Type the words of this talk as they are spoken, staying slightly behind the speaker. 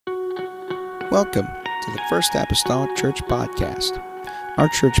Welcome to the First Apostolic Church Podcast. Our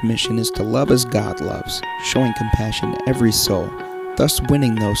church mission is to love as God loves, showing compassion to every soul, thus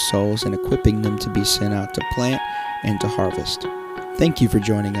winning those souls and equipping them to be sent out to plant and to harvest. Thank you for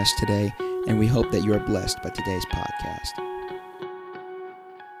joining us today, and we hope that you are blessed by today's podcast.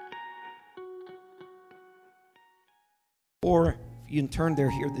 Or if you can turn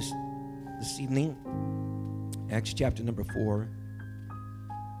there here this evening, Acts chapter number 4.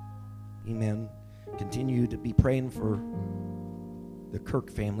 Amen. Continue to be praying for the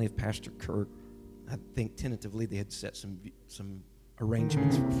Kirk family of Pastor Kirk. I think tentatively they had set some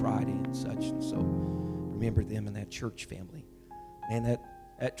arrangements for Friday and such, and so remember them and that church family. Man,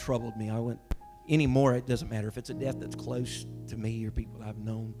 that troubled me. I went anymore. It doesn't matter if it's a death that's close to me or people I've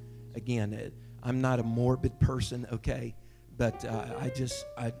known. Again, I'm not a morbid person, okay? But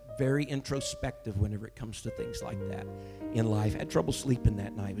I'm very introspective whenever it comes to things like that in life. I had trouble sleeping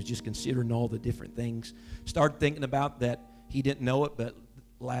that night. I was just considering all the different things. Started thinking about that he didn't know it, but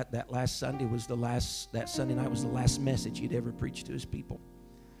that Sunday night was the last message he'd ever preached to his people.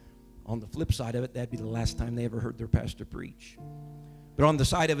 On the flip side of it, that'd be the last time they ever heard their pastor preach. But on the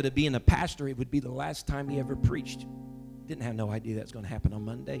side of it being a pastor, it would be the last time he ever preached. Didn't have no idea that's going to happen on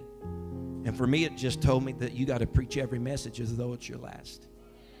Monday. And for me, it just told me that you got to preach every message as though it's your last.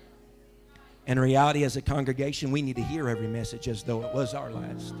 And in reality, as a congregation, we need to hear every message as though it was our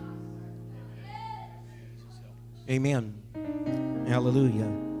last. Amen.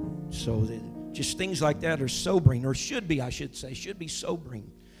 Hallelujah. So just things like that are sobering, or should be, I should say, should be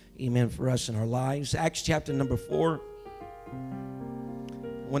sobering. Amen, for us in our lives. Acts chapter number 4.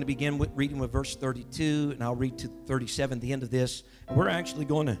 I want to begin with reading with verse 32, and I'll read to 37 at the end of this. We're actually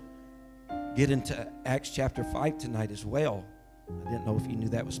going to get into Acts chapter 5 tonight as well. I didn't know if you knew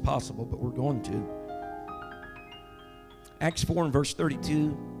that was possible, but we're going to. Acts 4 and verse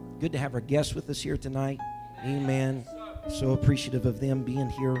 32. Good to have our guests with us here tonight. Amen. So appreciative of them being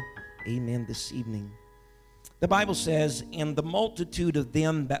here. Amen, this evening. The Bible says, "And the multitude of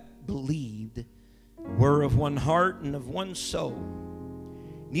them that believed were of one heart and of one soul.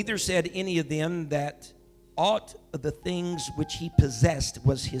 Neither said any of them that aught of the things which he possessed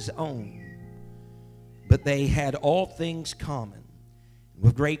was his own, but they had all things common.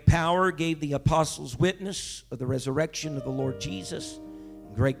 With great power gave the apostles witness of the resurrection of the Lord Jesus,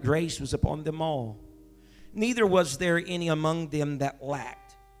 and great grace was upon them all. Neither was there any among them that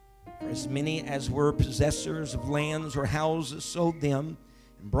lacked. For as many as were possessors of lands or houses sold them,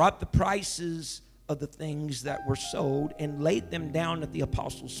 and brought the prices of the things that were sold, and laid them down at the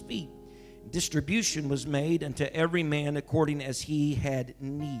apostles' feet. Distribution was made unto every man according as he had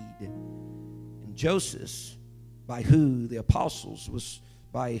need. And Joseph, by the apostles,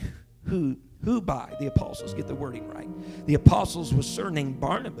 get the wording right, the apostles was surnamed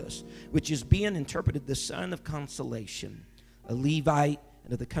Barnabas, which is being interpreted the son of consolation, a Levite,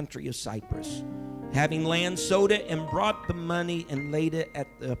 and of the country of Cyprus. Having land, sold it, and brought the money, and laid it at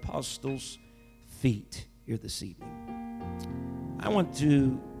the apostles' feet." Here this evening, I want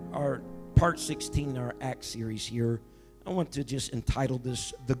to, our part 16 in our Acts series here, I want to just entitle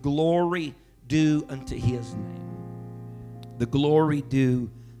this, "The Glory Due Unto His Name." The glory due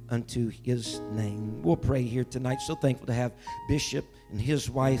unto His name. We'll pray here tonight. So thankful to have Bishop and his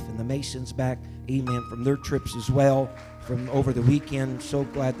wife and the Masons back, amen, from their trips as well, from over the weekend. So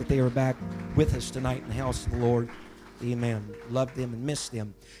glad that they are back with us tonight in the house of the Lord. Amen. Love them and miss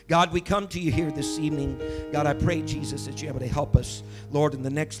them. God, we come to you here this evening. God, I pray, Jesus, that you're able to help us, Lord, in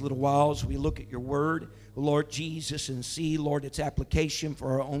the next little while as we look at your word, Lord Jesus, and see, Lord, its application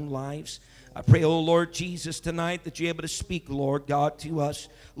for our own lives. I pray, oh Lord Jesus, tonight that you're able to speak, Lord God, to us,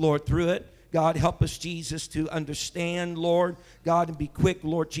 Lord, through it. God, help us, Jesus, to understand, Lord God, and be quick,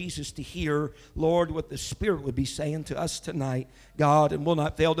 Lord Jesus, to hear, Lord, what the Spirit would be saying to us tonight, God, and we'll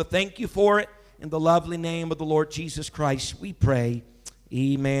not fail to thank you for it. In the lovely name of the Lord Jesus Christ, we pray.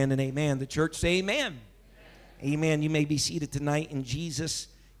 Amen and amen. The church say amen. Amen. You may be seated tonight in Jesus'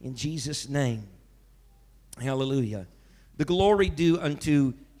 name. Hallelujah. The glory due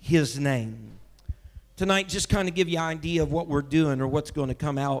unto his name. Tonight, just kind of give you an idea of what we're doing or what's going to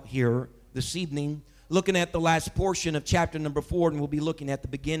come out here this evening. Looking at the last portion of chapter number 4, and we'll be looking at the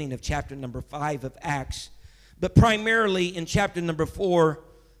beginning of chapter number 5 of Acts. But primarily in chapter number 4,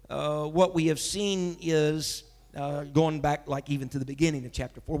 what we have seen is, going back like even to the beginning of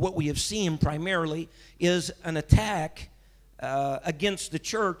chapter 4, what we have seen primarily is an attack against the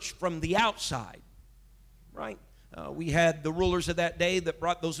church from the outside, right? We had the rulers of that day that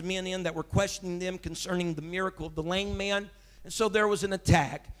brought those men in that were questioning them concerning the miracle of the lame man. And so there was an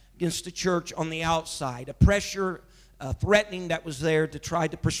attack against the church on the outside, a pressure threatening that was there to try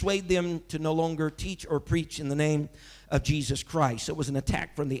to persuade them to no longer teach or preach in the name of Jesus Christ. So it was an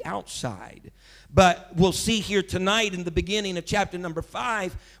attack from the outside. But we'll see here tonight in the beginning of chapter number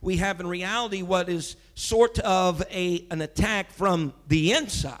 5, we have in reality what is sort of an attack from the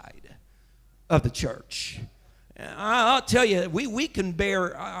inside of the church. I'll tell you, we can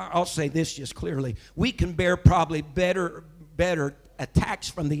bear, I'll say this just clearly, we can bear probably better attacks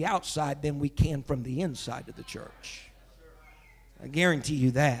from the outside than we can from the inside of the church. I guarantee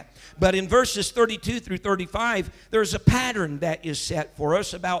you that. But in verses 32 through 35, there's a pattern that is set for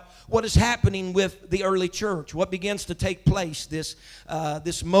us about what is happening with the early church, what begins to take place, this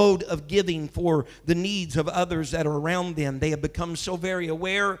mode of giving for the needs of others that are around them. They have become so very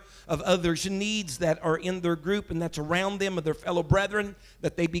aware of others' needs that are in their group and that's around them, of their fellow brethren,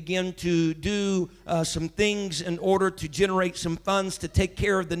 that they begin to do some things in order to generate some funds to take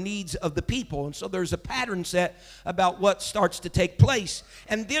care of the needs of the people. And so there's a pattern set about what starts to take place.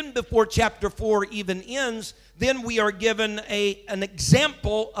 And then before chapter 4 even ends, then we are given an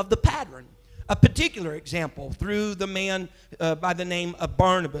example of the pattern, a particular example through the man by the name of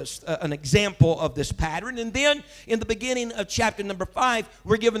Barnabas, an example of this pattern. And then in the beginning of chapter number 5,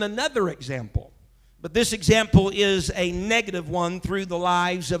 we're given another example. But this example is a negative one through the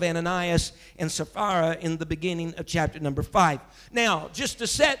lives of Ananias and Sapphira in the beginning of chapter number 5. Now, just to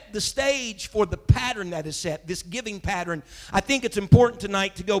set the stage for the pattern that is set, this giving pattern, I think it's important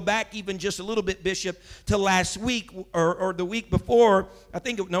tonight to go back even just a little bit, Bishop, to last week or the week before.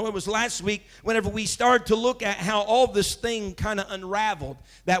 It was last week whenever we started to look at how all this thing kind of unraveled.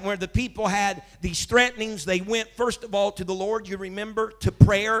 That where the people had these threatenings, they went first of all to the Lord, you remember, to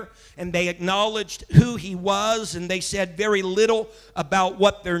prayer, and they acknowledged who he was, and they said very little about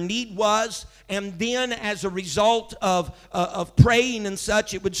what their need was. And then as a result of praying and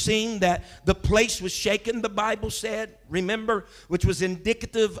such, it would seem that the place was shaken, the Bible said, remember, which was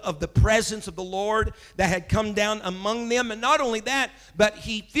indicative of the presence of the Lord that had come down among them. And not only that, but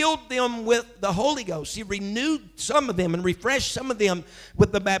he filled them with the Holy Ghost. He renewed some of them and refreshed some of them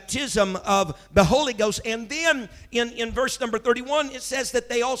with the baptism of the Holy Ghost. And then in verse number 31, it says that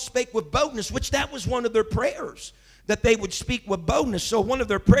they all spake with boldness, which that was one of their prayers, that they would speak with boldness. So one of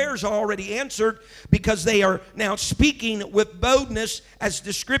their prayers are already answered because they are now speaking with boldness, as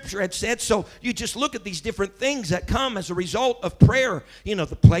the scripture had said. So you just look at these different things that come as a result of prayer. You know,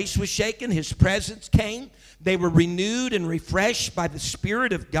 the place was shaken, his presence came. They were renewed and refreshed by the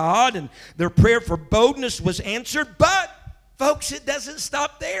Spirit of God, and their prayer for boldness was answered. But, folks, it doesn't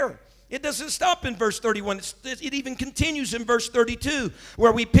stop there. It doesn't stop in verse 31. It even continues in verse 32,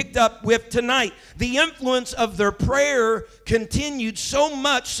 where we picked up with tonight. The influence of their prayer continued so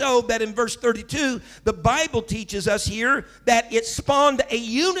much so that in verse 32, the Bible teaches us here that it spawned a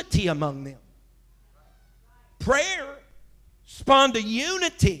unity among them. Prayer spawned a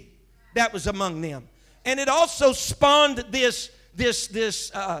unity that was among them. And it also spawned this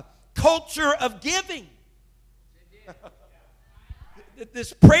culture of giving.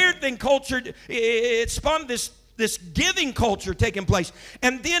 This prayer thing culture, it spawned this giving culture taking place.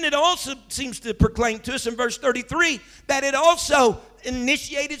 And then it also seems to proclaim to us in verse 33 that it also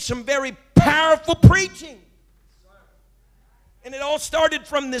initiated some very powerful preaching. And it all started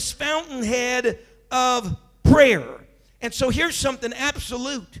from this fountainhead of prayer. And so here's something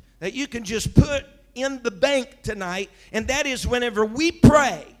absolute that you can just put in the bank tonight, and that is whenever we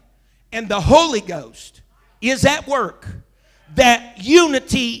pray and the Holy Ghost is at work, that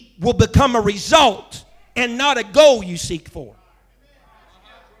unity will become a result and not a goal you seek for.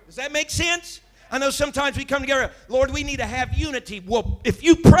 Does that make sense? I know sometimes we come together, Lord, we need to have unity. Well, if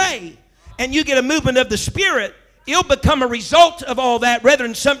you pray and you get a movement of the Spirit, it'll become a result of all that rather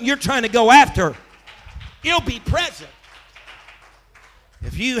than something you're trying to go after. It'll be present.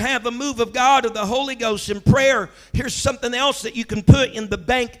 If you have a move of God or the Holy Ghost in prayer, here's something else that you can put in the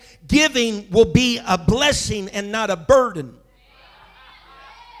bank. Giving will be a blessing and not a burden.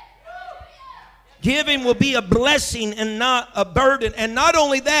 Giving will be a blessing and not a burden. And not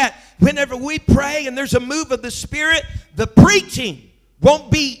only that, whenever we pray and there's a move of the Spirit, the preaching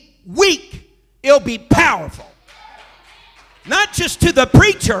won't be weak. It'll be powerful. Not just to the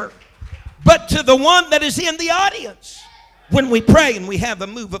preacher, but to the one that is in the audience when we pray and we have a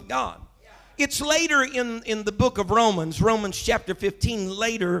move of God. It's later in the book of Romans chapter 15,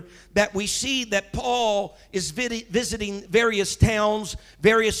 later, that we see that Paul is visiting various towns,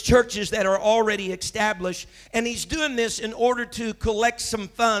 various churches that are already established, and he's doing this in order to collect some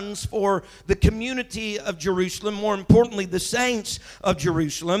funds for the community of Jerusalem, more importantly, the saints of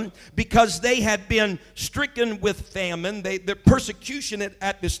Jerusalem, because they had been stricken with famine. The persecution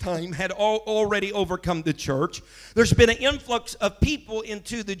at this time had already overcome the church. There's been an influx of people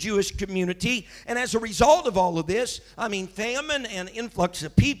into the Jewish community. And as a result of all of this, famine and influx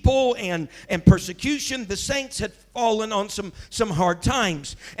of people and persecution, the saints had fallen on some hard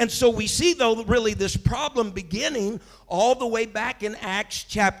times. And so we see, though, really this problem beginning all the way back in Acts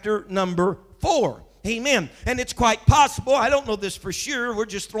chapter number 4. Amen. And it's quite possible, I don't know this for sure, we're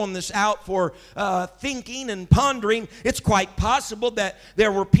just throwing this out for thinking and pondering. It's quite possible that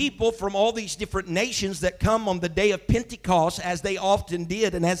there were people from all these different nations that come on the day of Pentecost, as they often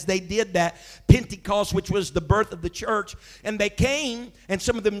did, and as they did that Pentecost, which was the birth of the church, and they came, and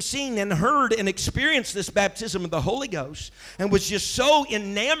some of them seen and heard and experienced this baptism of the Holy Ghost, and was just so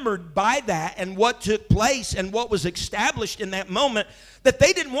enamored by that and what took place and what was established in that moment, that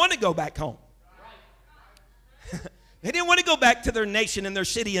they didn't want to go back home. They didn't want to go back to their nation and their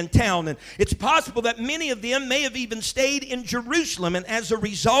city and town. And it's possible that many of them may have even stayed in Jerusalem. And as a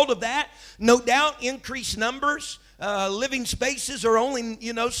result of that, no doubt increased numbers. Living spaces are only,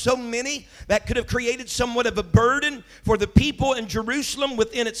 so many. That could have created somewhat of a burden for the people in Jerusalem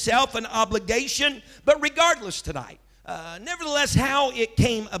within itself, an obligation. But regardless tonight, nevertheless, how it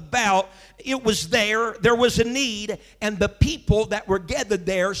came about, it was there was a need, and the people that were gathered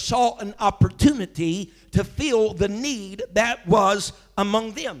there saw an opportunity to fill the need that was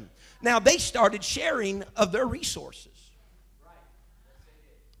among them. Now, they started sharing of their resources.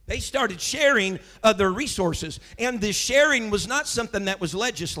 They started sharing of their resources. And this sharing was not something that was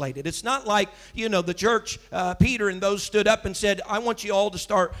legislated. It's not like, the church, Peter and those stood up and said, I want you all to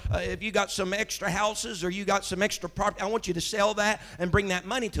start, if you got some extra houses or you got some extra property, I want you to sell that and bring that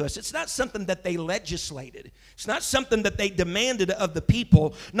money to us. It's not something that they legislated. It's not something that they demanded of the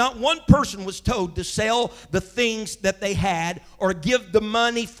people. Not one person was told to sell the things that they had or give the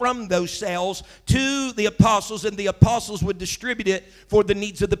money from those sales to the apostles, and the apostles would distribute it for the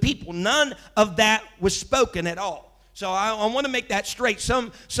needs of the people. None of that was spoken at all. So I want to make that straight.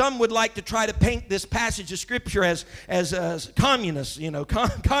 Some would like to try to paint this passage of Scripture as communist,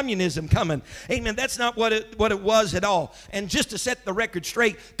 communism coming. Amen. That's not what it was at all. And just to set the record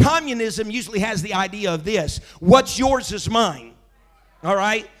straight, communism usually has the idea of this: what's yours is mine. All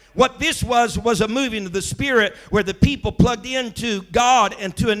right? What this was a moving of the Spirit where the people plugged into God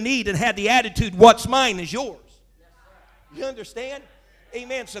and to a need and had the attitude, what's mine is yours. You understand?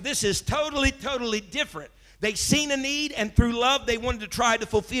 Amen. So this is totally, totally different. They seen a need, and through love, they wanted to try to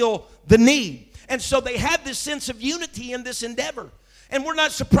fulfill the need. And so they had this sense of unity in this endeavor. And we're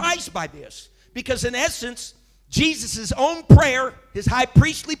not surprised by this, because in essence, Jesus' own prayer, his high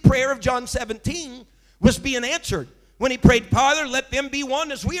priestly prayer of John 17, was being answered when he prayed, Father, let them be one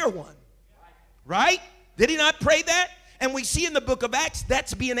as we are one. Right? Did he not pray that? And we see in the book of Acts,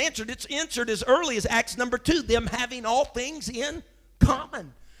 that's being answered. It's answered as early as Acts number 2, them having all things in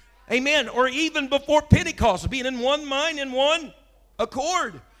common. Amen. Or even before Pentecost, being in one mind and one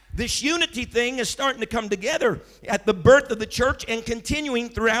accord. This unity thing is starting to come together at the birth of the church and continuing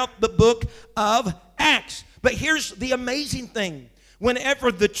throughout the book of Acts. But here's the amazing thing.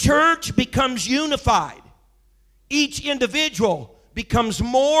 Whenever the church becomes unified, each individual becomes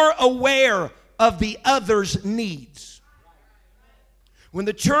more aware of the other's needs. When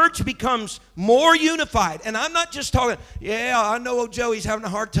the church becomes more unified, and I'm not just talking, I know old Joey's having a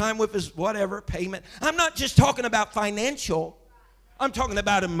hard time with his whatever payment. I'm not just talking about financial. I'm talking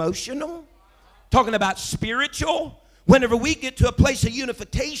about emotional, talking about spiritual. Whenever we get to a place of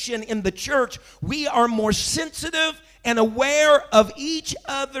unification in the church, we are more sensitive and aware of each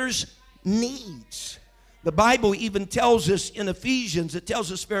other's needs. The Bible even tells us in Ephesians, it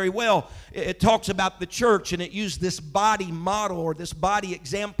tells us very well, it talks about the church, and it used this body model or this body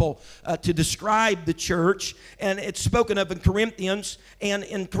example to describe the church. And it's spoken of in Corinthians, and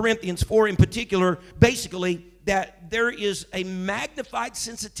in Corinthians 4 in particular, basically that there is a magnified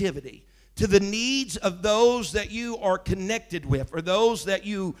sensitivity to the needs of those that you are connected with or those that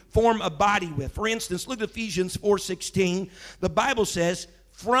you form a body with. For instance, look at Ephesians 4:16. The Bible says,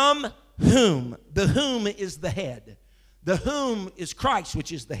 from whom, the whom is the head. The whom is Christ,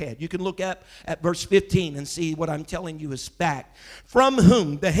 which is the head. You can look up at verse 15 and see what I'm telling you is fact. From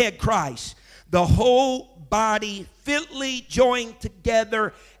whom, the head Christ, the whole body fitly joined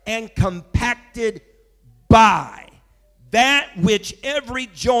together and compacted by that which every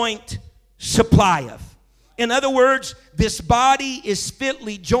joint supplieth. In other words, this body is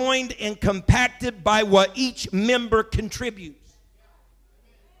fitly joined and compacted by what each member contributes.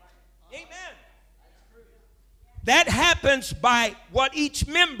 Amen. That happens by what each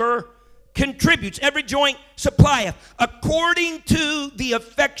member contributes. Every joint supplieth according to the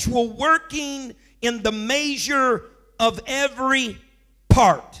effectual working in the measure of every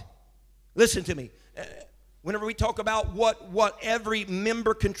part. Listen to me. Whenever we talk about what every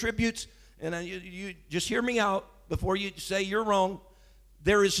member contributes, and you just hear me out before you say you're wrong,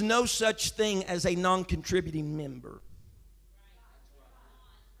 there is no such thing as a non-contributing member.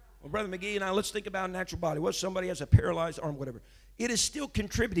 Well, Brother McGee and I, let's think about a natural body. What if somebody has a paralyzed arm, whatever? It is still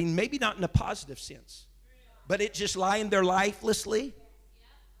contributing, maybe not in a positive sense, but it just lying there lifelessly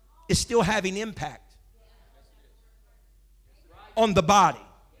is still having impact on the body.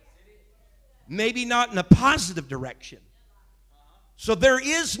 Maybe not in a positive direction. So there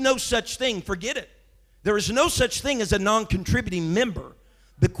is no such thing, forget it. There is no such thing as a non-contributing member.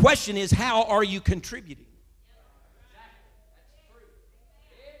 The question is, how are you contributing?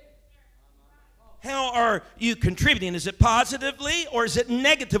 How are you contributing? Is it positively or is it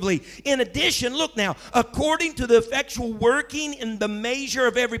negatively? In addition, look now, according to the effectual working in the measure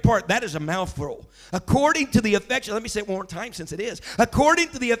of every part. That is a mouthful. According to the effectual, let me say it one more time since it is. According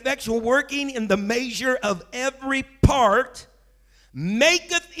to the effectual working in the measure of every part,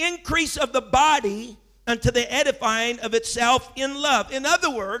 maketh increase of the body unto the edifying of itself in love. In other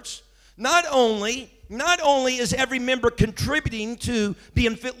words, not only is every member contributing to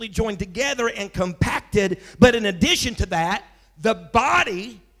being fitly joined together and compacted, but in addition to that, the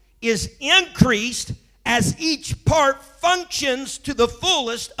body is increased as each part functions to the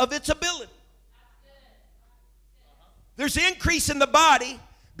fullest of its ability. There's increase in the body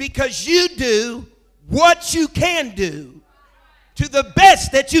because you do what you can do to the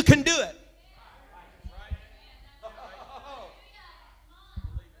best that you can do it.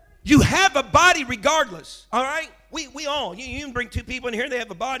 You have a body regardless, all right? We all, you can bring two people in here, they have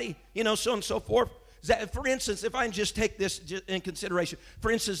a body, so on and so forth. For instance, if I can just take this in consideration.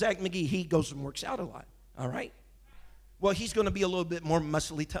 For instance, Zach McGee, he goes and works out a lot, all right? Well, he's going to be a little bit more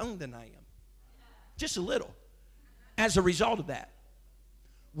muscly toned than I am. Just a little. As a result of that.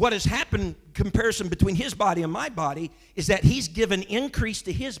 What has happened, comparison between his body and my body, is that he's given increase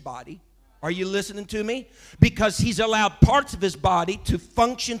to his body. Are you listening to me? Because he's allowed parts of his body to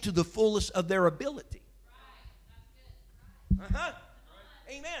function to the fullest of their ability.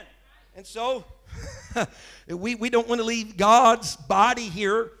 Amen. And so, we don't want to leave God's body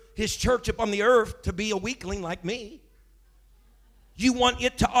here, his church up on the earth, to be a weakling like me. You want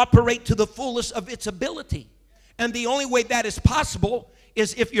it to operate to the fullest of its ability. And the only way that is possible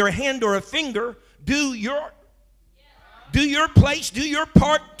is if your hand or a finger do your place, do your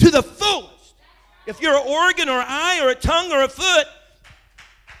part to the fullest. If you're an organ or an eye or a tongue or a foot,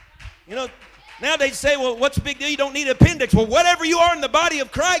 now they say, well, what's the big deal? You don't need an appendix. Well, whatever you are in the body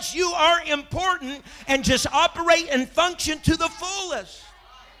of Christ, you are important, and just operate and function to the fullest.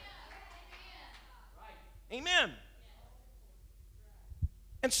 Amen.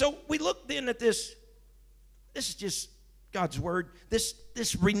 And so we look then at this. This is just God's word. This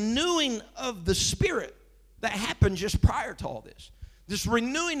renewing of the Spirit that happened just prior to all this. This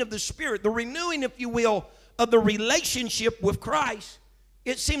renewing of the Spirit, the renewing, if you will, of the relationship with Christ,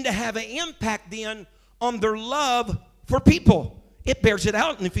 it seemed to have an impact then on their love for people. It bears it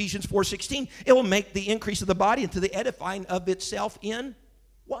out in Ephesians 4:16. It will make the increase of the body into the edifying of itself in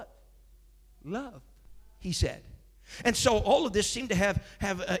what? Love, he said. And so all of this seemed to have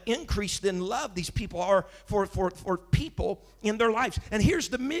increased in love these people are for people in their lives. And here's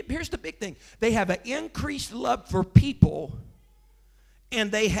the big thing. They have an increased love for people,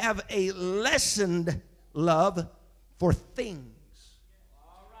 and they have a lessened love for things.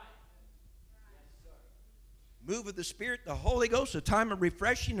 Move of the Spirit, the Holy Ghost, a time of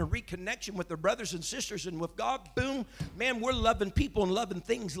refreshing and reconnection with their brothers and sisters and with God. Boom. Man, we're loving people and loving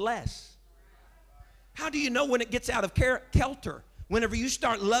things less. How do you know when it gets out of kilter? Whenever you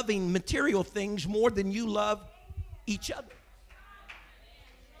start loving material things more than you love each other.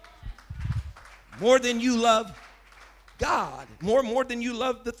 More than you love God. More than you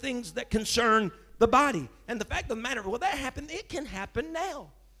love the things that concern the body. And the fact of the matter, well, that happened. It can happen now.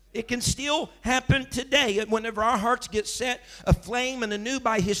 It can still happen today. And whenever our hearts get set aflame and anew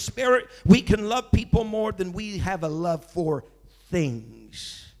by His Spirit, we can love people more than we have a love for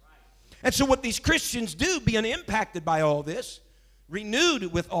things. And so what these Christians do, being impacted by all this,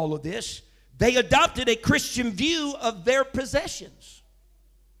 renewed with all of this, they adopted a Christian view of their possessions.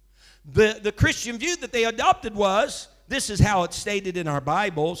 The Christian view that they adopted was This is how it's stated in our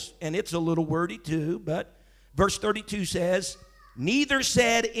Bibles, and it's a little wordy too, but verse 32 says, neither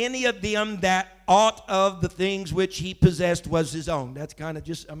said any of them that aught of the things which he possessed was his own. That's kind of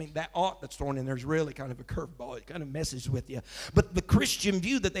just, that ought that's thrown in there is really kind of a curveball. It kind of messes with you. But the Christian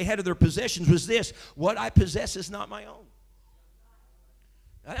view that they had of their possessions was this: what I possess is not my own.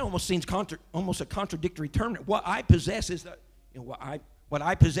 That almost seems almost a contradictory term. What I possess is what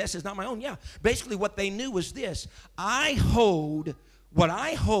I possess is not my own. Yeah. Basically, what they knew was this: what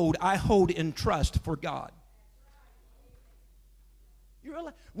I hold in trust for God. You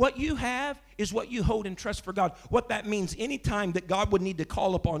realize what you have is what you hold in trust for God. What that means, anytime that God would need to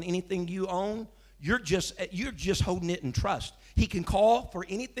call upon anything you own, you're just holding it in trust. He can call for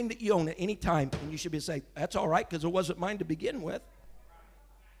anything that you own at any time, and you should be saying, that's all right, because it wasn't mine to begin with.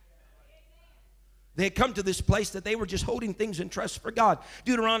 They had come to this place that they were just holding things in trust for God.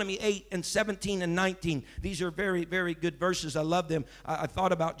 Deuteronomy 8 and 17 and 19. These are very, very good verses. I love them. I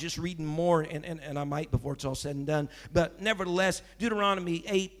thought about just reading more, and I might before it's all said and done. But nevertheless, Deuteronomy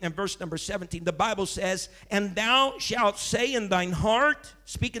 8 and verse number 17, the Bible says, and thou shalt say in thine heart,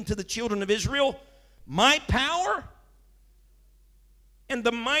 speaking to the children of Israel, my power and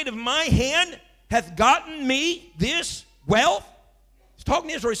the might of my hand hath gotten me this wealth. He's talking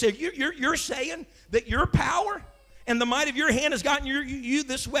to Israel. He said, you're saying that your power and the might of your hand has gotten you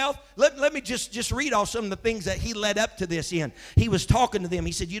this wealth? Let me just read off some of the things that he led up to this in. He was talking to them.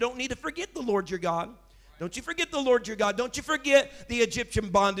 He said, you don't need to forget the Lord your God. Don't you forget the Lord your God. Don't you forget the Egyptian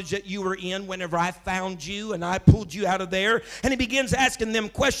bondage that you were in whenever I found you and I pulled you out of there. And he begins asking them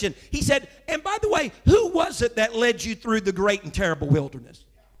questions. He said, and by the way, who was it that led you through the great and terrible wilderness?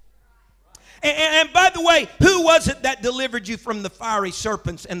 And by the way, who was it that delivered you from the fiery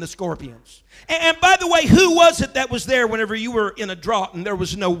serpents and the scorpions? And by the way, who was it that was there whenever you were in a drought and there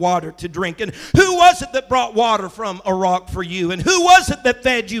was no water to drink? And who was it that brought water from a rock for you? And who was it that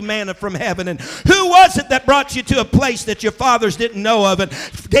fed you manna from heaven? And who was it that brought you to a place that your fathers didn't know of and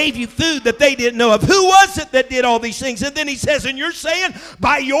gave you food that they didn't know of? Who was it that did all these things? And then he says, and you're saying,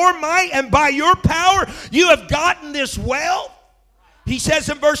 by your might and by your power, you have gotten this wealth? He says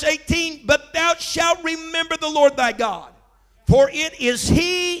in verse 18, but thou shalt remember the Lord thy God, for it is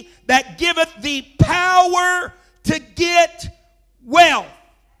he that giveth thee power to get wealth.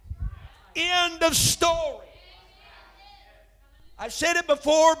 End of story. I've said it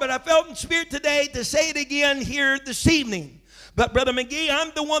before, but I felt in spirit today to say it again here this evening. But Brother McGee, I'm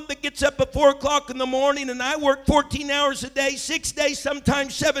the one that gets up at 4 o'clock in the morning and I work 14 hours a day, 6 days,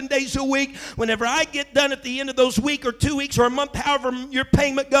 sometimes 7 days a week. Whenever I get done at the end of those week or 2 weeks or a month, however your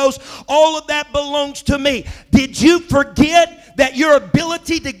payment goes, all of that belongs to me. Did you forget that your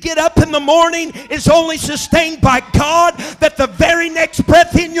ability to get up in the morning is only sustained by God? That the very next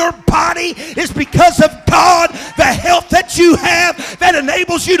breath in your body is because of God? The health that you have that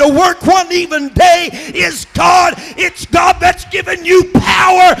enables you to work one even day is God. It's God that's given you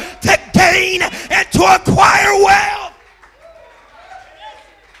power to gain and to acquire wealth.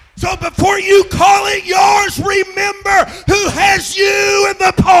 So before you call it yours, remember who has you in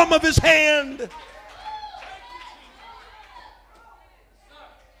the palm of his hand.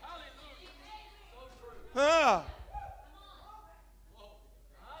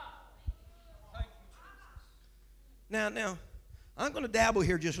 Now, I'm going to dabble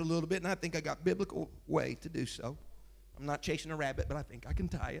here just a little bit, and I think I got biblical way to do so. I'm not chasing a rabbit, but I think I can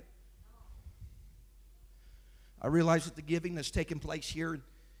tie it. I realize that the giving that's taking place here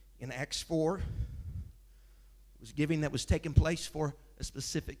in Acts 4 was giving that was taking place for a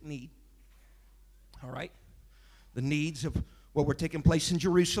specific need. All right? The needs of what were taking place in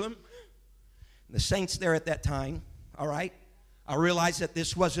Jerusalem. The saints there at that time, all right? I realize that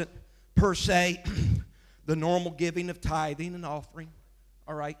this wasn't per se the normal giving of tithing and offering,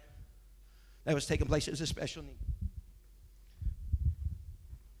 all right? That was taking place. It was a special need.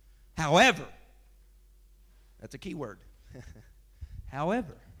 However, that's a key word.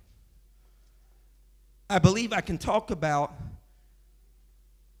 However, I believe I can talk about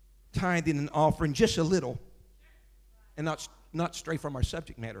tithing and offering just a little and not stray from our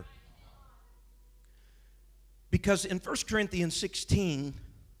subject matter. Because in 1 Corinthians 16,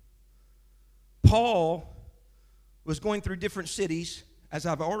 Paul was going through different cities, as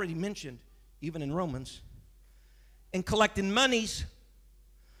I've already mentioned, even in Romans, and collecting monies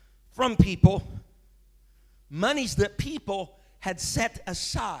from people, monies that people had set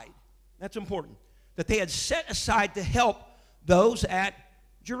aside. That's important. That they had set aside to help those at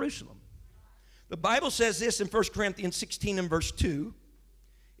Jerusalem. The Bible says this in 1 Corinthians 16 and verse 2.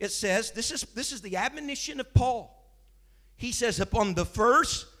 It says, this is the admonition of Paul. He says, upon the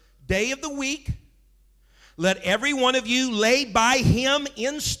first day of the week, let every one of you lay by him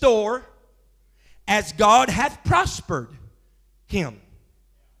in store as God hath prospered him,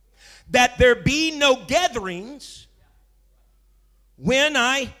 that there be no gatherings when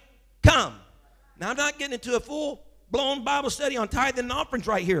I come. Now, I'm not getting into a full-blown Bible study on tithing and offerings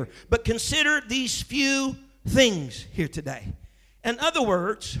right here, but consider these few things here today. In other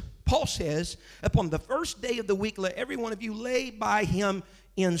words, Paul says, upon the first day of the week, let every one of you lay by him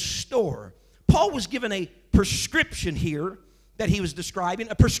in store. Paul was given a prescription here that he was describing,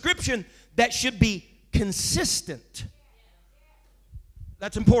 a prescription that should be consistent.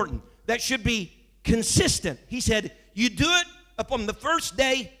 That's important. That should be consistent. He said, you do it upon the first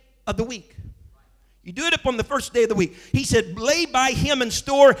day of the week. You do it upon the first day of the week. He said, lay by him in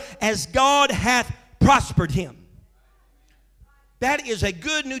store as God hath prospered him. That is a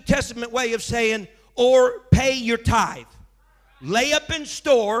good New Testament way of saying, or pay your tithe. Lay up in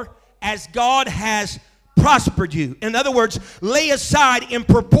store as God has prospered you. In other words, lay aside in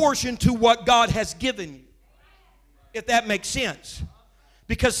proportion to what God has given you. If that makes sense.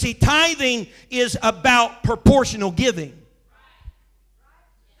 Because, see, tithing is about proportional giving.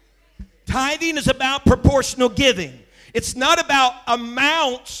 Tithing is about proportional giving. It's not about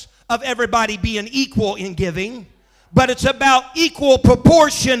amounts of everybody being equal in giving, but it's about equal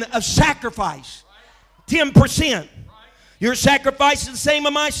proportion of sacrifice. 10%. Your sacrifice is the same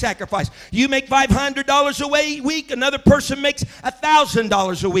as my sacrifice. You make $500 a week. Another person makes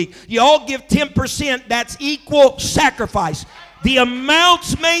 $1,000 a week. You all give 10%. That's equal sacrifice. The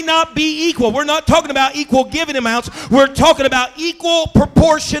amounts may not be equal. We're not talking about equal giving amounts. We're talking about equal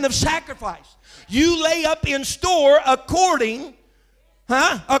proportion of sacrifice. You lay up in store according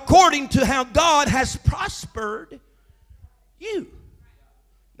to how God has prospered you.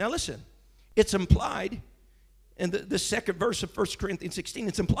 Now listen, it's implied in the second verse of 1 Corinthians 16,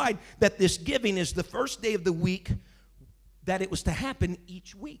 it's implied that this giving is the first day of the week, that it was to happen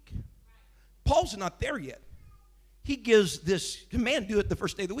each week. Paul's not there yet. He gives this command, do it the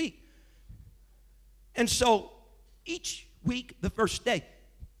first day of the week. And so each week, the first day,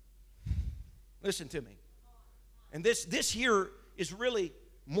 listen to me. And this here is really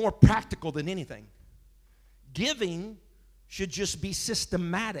more practical than anything. Giving should just be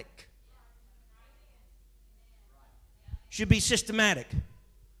systematic. Should be systematic.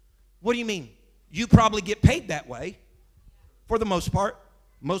 What do you mean? You probably get paid that way for the most part.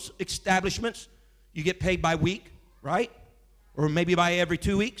 Most establishments, you get paid by week, right? Or maybe by every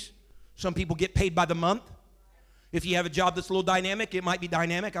 2 weeks. Some people get paid by the month. If you have a job that's a little dynamic, it might be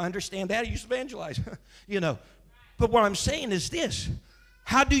dynamic. I understand that. I used to evangelize, you know. But what I'm saying is this.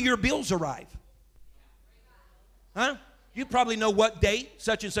 How do your bills arrive? Huh? You probably know what date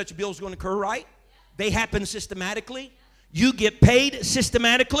such and such a bill is going to occur, right? They happen systematically. You get paid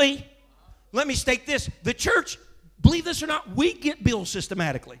systematically. Let me state this. The church, believe this or not, we get bills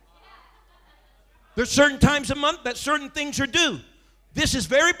systematically. There's certain times a month that certain things are due. This is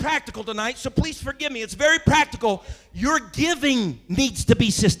very practical tonight, so please forgive me. It's very practical. Your giving needs to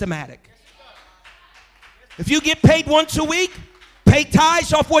be systematic. If you get paid once a week, pay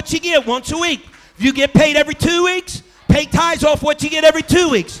tithes off what you get once a week. If you get paid every 2 weeks, pay tithes off what you get every 2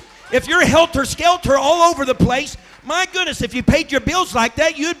 weeks. If you're helter-skelter all over the place, my goodness, if you paid your bills like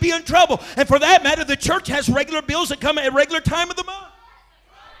that, you'd be in trouble. And for that matter, the church has regular bills that come at a regular time of the month.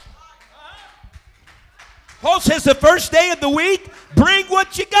 Paul says the first day of the week, bring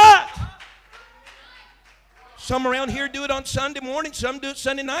what you got. Some around here do it on Sunday morning, some do it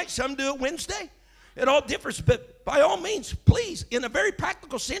Sunday night, some do it Wednesday. It all differs, but by all means, please, in a very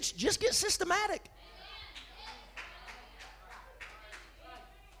practical sense, just get systematic.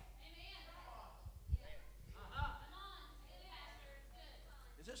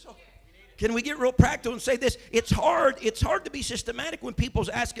 Can we get real practical and say this? It's hard to be systematic when people's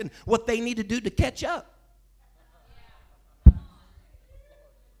asking what they need to do to catch up.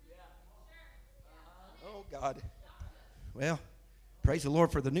 Oh, God. Well, praise the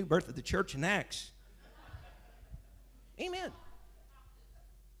Lord for the new birth of the church in Acts. Amen.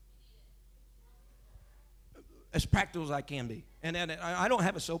 As practical as I can be. And I don't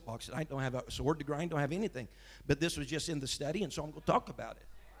have a soapbox. I don't have a sword to grind. Don't have anything. But this was just in the study, and so I'm going to talk about it.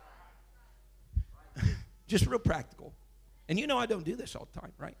 Just real practical. And you know I don't do this all the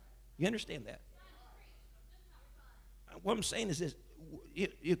time, right? You understand that? What I'm saying is this.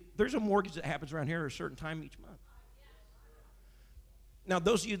 There's a mortgage that happens around here at a certain time each month. Now,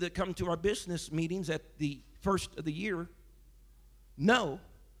 those of you that come to our business meetings at the first of the year know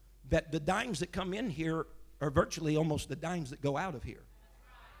that the dimes that come in here are virtually almost the dimes that go out of here.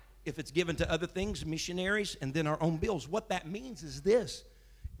 If it's given to other things, missionaries, and then our own bills. What that means is this.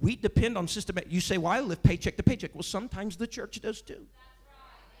 We depend on systematic. You say, well, I live paycheck to paycheck. Well, sometimes the church does too.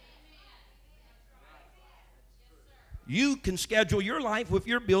 You can schedule your life with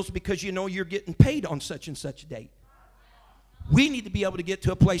your bills because you know you're getting paid on such and such a date. We need to be able to get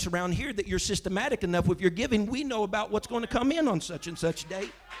to a place around here that you're systematic enough with your giving. We know about what's going to come in on such and such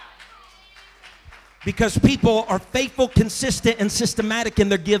date. Because people are faithful, consistent, and systematic in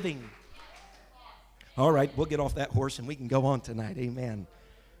their giving. All right, we'll get off that horse and we can go on tonight. Amen.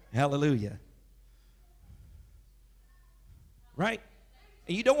 Hallelujah. Right?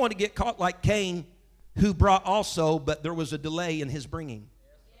 And you don't want to get caught like Cain, who brought also, but there was a delay in his bringing.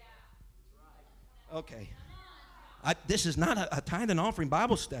 Okay. This is not a tithe and offering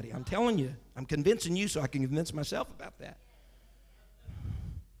Bible study. I'm telling you. I'm convincing you so I can convince myself about that.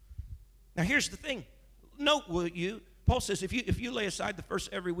 Now here's the thing. Note, will you? Paul says, if you lay aside the first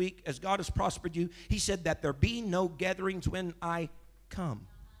every week as God has prospered you, he said that there be no gatherings when I come.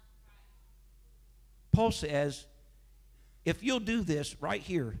 Paul says, if you'll do this right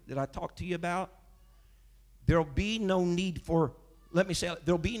here that I talked to you about, there'll be no need for, let me say it,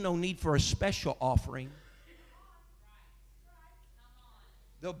 there'll be no need for a special offering.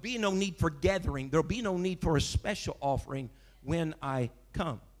 There'll be no need for gathering. There'll be no need for a special offering when I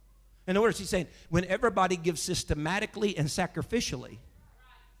come. In other words, he's saying, when everybody gives systematically and sacrificially,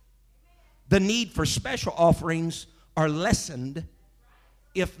 the need for special offerings are lessened,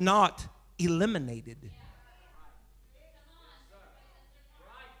 if not eliminated.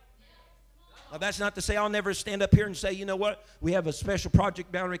 Now, that's not to say I'll never stand up here and say, you know what, we have a special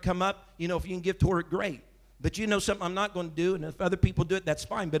project boundary come up. You know, if you can give toward it, great. But you know something I'm not going to do, and if other people do it, that's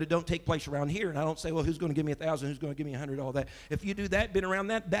fine, but it don't take place around here. And I don't say, well, who's going to give me 1,000, who's going to give me 100, all that. If you do that, been around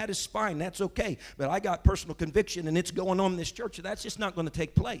that, that is fine, that's okay. But I got personal conviction, and it's going on in this church, so that's just not going to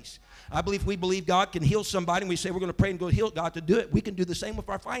take place. We believe God can heal somebody, and we say we're going to pray and go heal God to do it. We can do the same with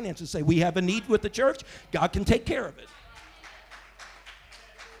our finances. Say we have a need with the church, God can take care of it.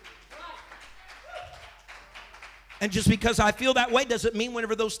 And just because I feel that way doesn't mean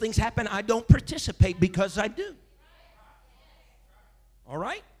whenever those things happen, I don't participate, because I do. All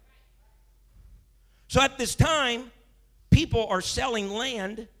right? So at this time, people are selling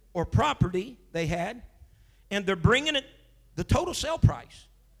land or property they had, and they're bringing it, the total sale price,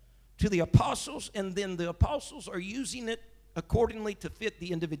 to the apostles, and then the apostles are using it accordingly to fit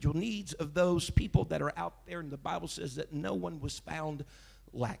the individual needs of those people that are out there. And the Bible says that no one was found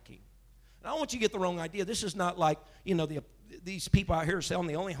lacking. I don't want you to get the wrong idea. This is not like, you know, these people out here are selling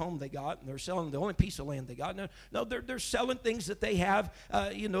the only home they got, and they're selling the only piece of land they got. No, they're selling things that they have,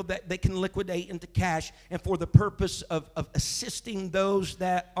 you know, that they can liquidate into cash, and for the purpose of assisting those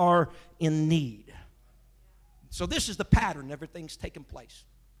that are in need. So this is the pattern. Everything's taking place.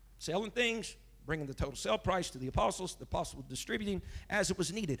 Selling things, bringing the total sale price to the apostles distributing as it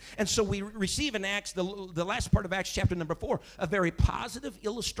was needed. And so we receive in Acts, the last part of Acts chapter number 4, a very positive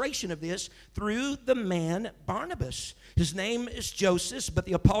illustration of this through the man Barnabas. His name is Joseph, but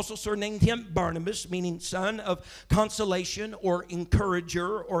the apostles surnamed him Barnabas, meaning son of consolation or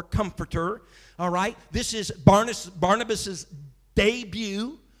encourager or comforter. All right? This is Barnabas's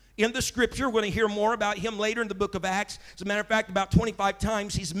debut in the scripture. We're going to hear more about him later in the book of Acts. As a matter of fact, about 25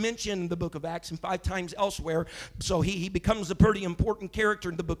 times he's mentioned in the book of Acts and 5 times elsewhere. So he becomes a pretty important character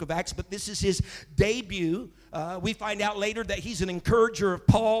in the book of Acts, but this is his debut. We find out later that he's an encourager of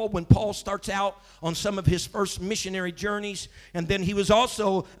Paul when Paul starts out on some of his first missionary journeys. And then he was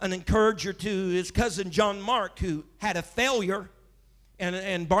also an encourager to his cousin John Mark, who had a failure.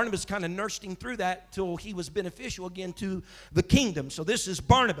 And Barnabas kind of nursed him through that till he was beneficial again to the kingdom. So this is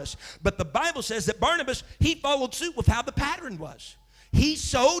Barnabas. But the Bible says that Barnabas, he followed suit with how the pattern was. He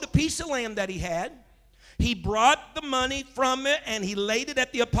sold a piece of land that he had. He brought the money from it, and he laid it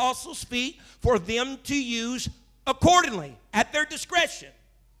at the apostles' feet for them to use accordingly, at their discretion.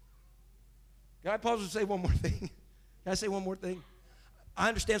 Can I pause and say one more thing? Can I say one more thing? I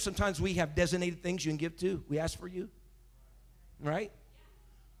understand sometimes we have designated things you can give to. We ask for you, right?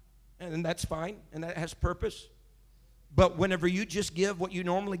 And that's fine, and that has purpose. But whenever you just give what you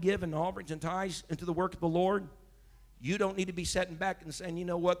normally give in offerings and tithes into the work of the Lord, you don't need to be sitting back and saying, you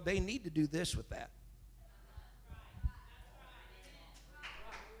know what, they need to do this with that.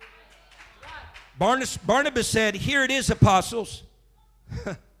 Barnabas said, here it is, apostles.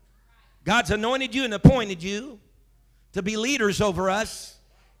 God's anointed you and appointed you to be leaders over us,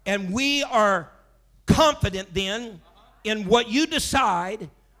 and we are confident then in what you decide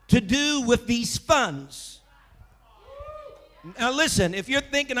to do with these funds. Now listen, if you're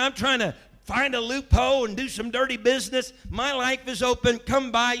thinking I'm trying to find a loophole and do some dirty business. My life is open.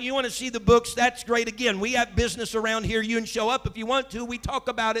 Come by. You want to see the books? That's great. Again, we have business around here. You can show up if you want to. We talk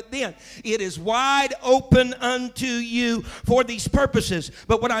about it then. It is wide open unto you for these purposes.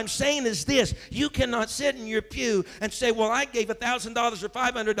 But what I'm saying is this. You cannot sit in your pew and say, well, I gave $1,000 or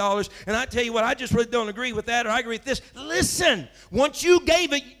 $500, and I tell you what, I just really don't agree with that, or I agree with this. Listen, once you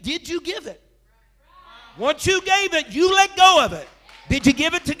gave it, did you give it? Once you gave it, you let go of it. Did you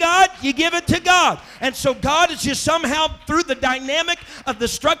give it to God? You give it to God. And so God is just somehow, through the dynamic of the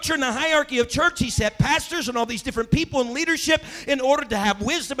structure and the hierarchy of church, He set pastors and all these different people in leadership in order to have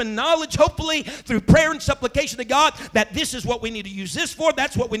wisdom and knowledge, hopefully through prayer and supplication to God, that this is what we need to use this for,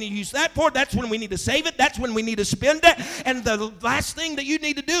 that's what we need to use that for, that's when we need to save it, that's when we need to spend it. And the last thing that you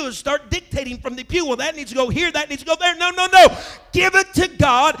need to do is start dictating from the pew, well, that needs to go here, that needs to go there. No, no, no. Give it to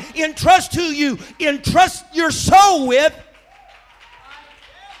God. Entrust who you entrust your soul with.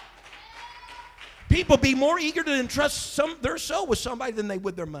 People be more eager to entrust their soul with somebody than they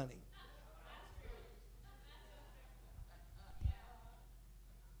would their money.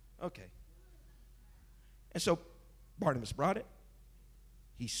 Okay. And so Barnabas brought it.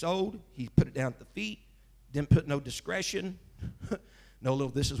 He sold. He put it down at the feet. Didn't put no discretion. No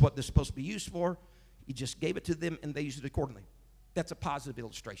little, this is what this is supposed to be used for. He just gave it to them and they used it accordingly. That's a positive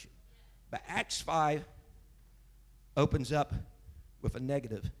illustration. But Acts 5 opens up with a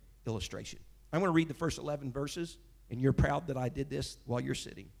negative illustration. I'm going to read the first 11 verses, and you're proud that I did this while you're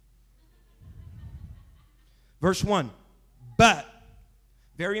sitting. Verse 1, but,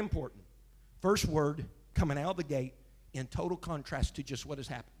 very important, first word coming out of the gate in total contrast to just what has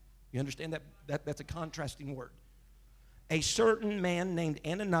happened. You understand that? That's a contrasting word. A certain man named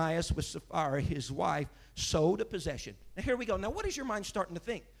Ananias with Sapphira, his wife, sold a possession. Now here we go. Now what is your mind starting to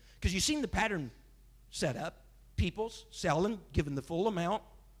think? Because you've seen the pattern set up. People's selling, giving the full amount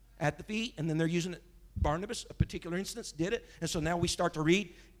at the feet, and then they're using it. Barnabas, a particular instance, did it. And so now we start to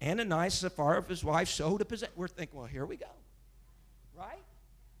read, Ananias, Sapphira, his wife, sold a possession. We're thinking, well, here we go. Right?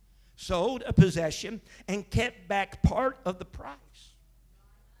 Sold a possession and kept back part of the price.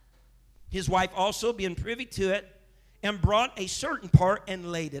 His wife also, being privy to it, and brought a certain part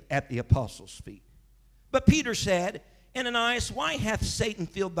and laid it at the apostles' feet. But Peter said, Ananias, why hath Satan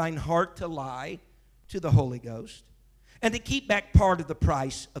filled thine heart to lie to the Holy Ghost, and to keep back part of the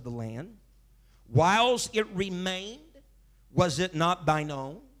price of the land? Whilst it remained, was it not thine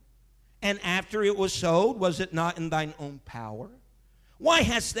own? And after it was sold, was it not in thine own power? Why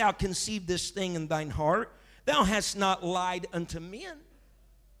hast thou conceived this thing in thine heart? Thou hast not lied unto men,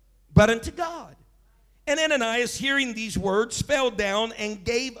 but unto God. And Ananias, hearing these words, fell down and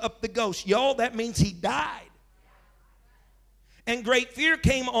gave up the ghost. Y'all, that means he died. And great fear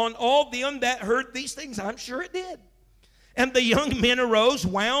came on all them that heard these things. I'm sure it did. And the young men arose,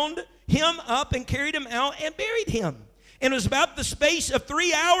 wound him up, and carried him out and buried him. And it was about the space of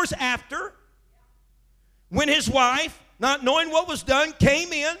 3 hours after, when his wife, not knowing what was done,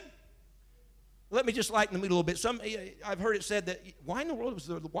 came in. Let me just lighten the mood a little bit. I've heard it said that, why in the world was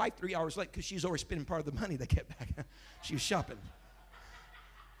the wife 3 hours late? Because she's already spending part of the money they kept back. She was shopping.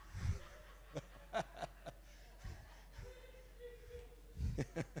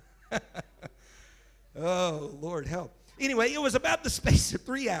 Oh, Lord help. Anyway, it was about the space of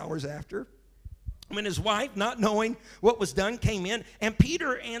 3 hours after, when his wife, not knowing what was done, came in, and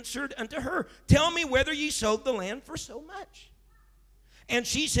Peter answered unto her, tell me whether ye sold the land for so much. And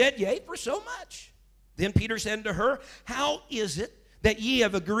she said, yea, for so much. Then Peter said unto her, how is it that ye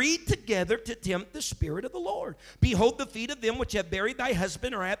have agreed together to tempt the Spirit of the Lord? Behold, the feet of them which have buried thy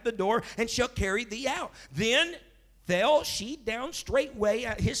husband are at the door, and shall carry thee out. Then fell she down straightway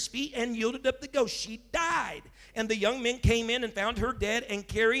at his feet, and yielded up the ghost. She died. And the young men came in and found her dead, and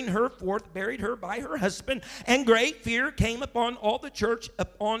carrying her forth, buried her by her husband. And great fear came upon all the church,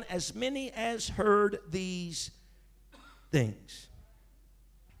 upon as many as heard these things.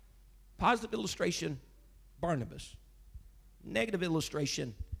 Positive illustration, Barnabas. Negative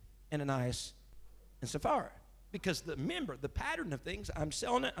illustration, Ananias and Sapphira. Because remember, the pattern of things, I'm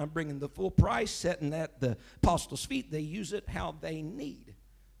selling it, I'm bringing the full price, setting at the apostles' feet. They use it how they need.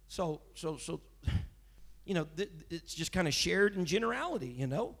 So you know, it's just kind of shared in generality, you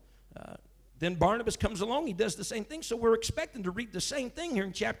know. Then Barnabas comes along, he does the same thing. So we're expecting to read the same thing here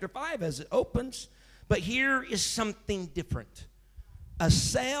in chapter 5 as it opens. But here is something different. A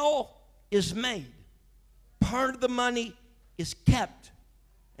sale is made. Part of the money is kept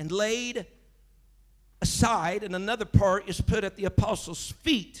and laid aside, and another part is put at the apostles'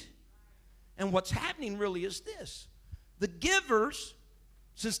 feet. And what's happening really is this. The givers,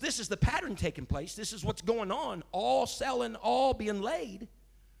 since this is the pattern taking place, this is what's going on, all selling, all being laid.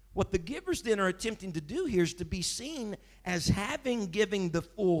 What the givers then are attempting to do here is to be seen as having given the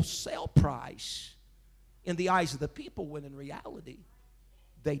full sale price in the eyes of the people, when in reality,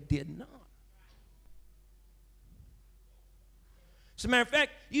 they did not. As a matter of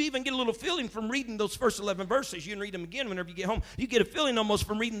fact, you even get a little feeling from reading those first 11 verses. You can read them again whenever you get home. You get a feeling almost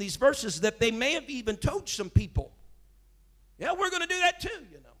from reading these verses that they may have even told some people, yeah, we're going to do that too,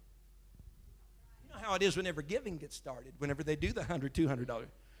 you know. You know how it is whenever giving gets started, whenever they do the $100, $200.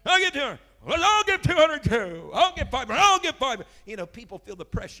 I'll give 200. Well, I'll give 200 too. I'll give 500. I'll give 500. You know, people feel the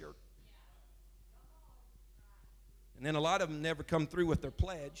pressure. And then a lot of them never come through with their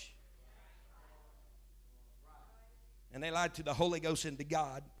pledge. And they lied to the Holy Ghost and to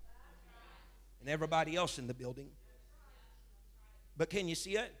God and everybody else in the building. But can you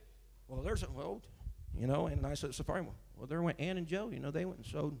see it? Well, there's a, well, you know, and I said, Safari, well, there went Ann and Joe. You know, they went and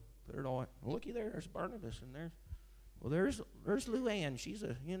sewed, put it all in. Well, looky there, there's Barnabas, and there's Lou Ann. She's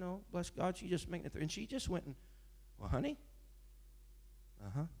a, you know, bless God, she just making it through. And she just went and, well, honey,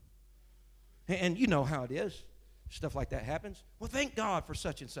 and you know how it is. Stuff like that happens. Well, thank God for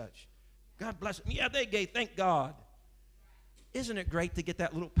such and such. God bless them. Yeah, they gave, thank God. Isn't it great to get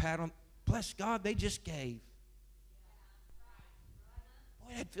that little pat on? Bless God, they just gave.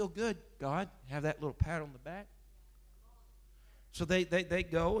 Boy, that'd feel good, God, have that little pat on the back. So they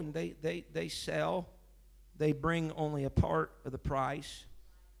go and they sell. They bring only a part of the price.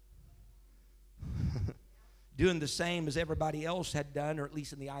 Doing the same as everybody else had done, or at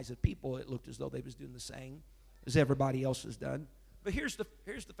least in the eyes of people, it looked as though they was doing the same as everybody else has done. But here's the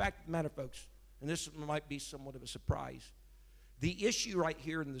fact of the matter, folks, and this might be somewhat of a surprise. The issue right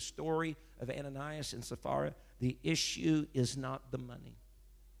here in the story of Ananias and Sapphira, the issue is not the money.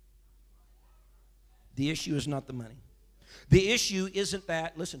 The issue is not the money. The issue isn't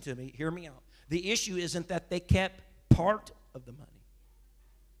that, listen to me, hear me out. The issue isn't that they kept part of the money.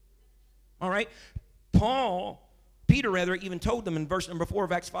 All right? Peter even told them in verse number 4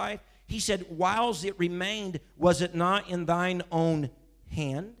 of Acts 5, he said, whiles it remained, was it not in thine own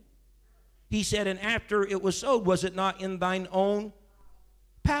hand? He said, and after it was sold, was it not in thine own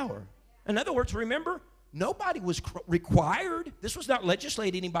power? In other words, remember, nobody was required. This was not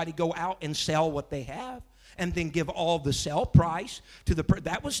legislate anybody go out and sell what they have and then give all the sell price to the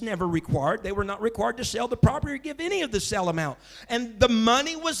that was never required. They were not required to sell the property or give any of the sell amount. And the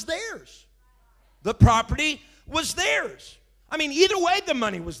money was theirs. The property was theirs. I mean, either way, the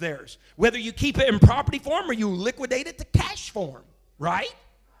money was theirs. Whether you keep it in property form or you liquidate it to cash form, right?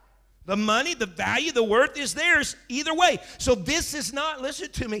 The money, the value, the worth is theirs either way. So this is not,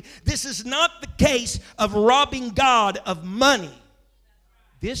 listen to me, this is not the case of robbing God of money.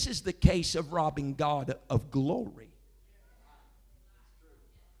 This is the case of robbing God of glory.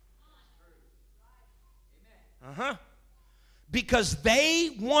 Because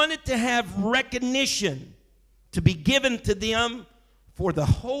they wanted to have recognition to be given to them for the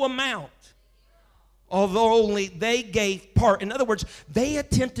whole amount, although only they gave part. In other words, they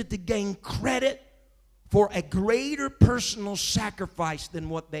attempted to gain credit for a greater personal sacrifice than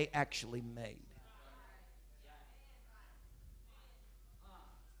what they actually made.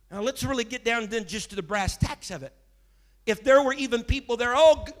 Now let's really get down then just to the brass tacks of it. If there were even people there,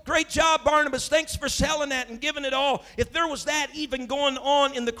 oh, great job, Barnabas, thanks for selling that and giving it all. If there was that even going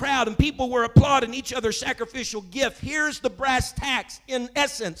on in the crowd and people were applauding each other's sacrificial gift, here's the brass tacks. In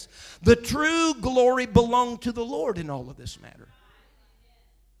essence, the true glory belonged to the Lord in all of this matter.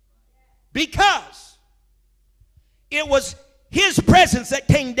 Because it was His presence that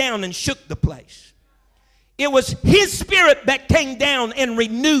came down and shook the place. It was His Spirit that came down and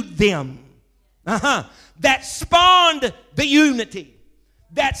renewed them. That spawned the unity.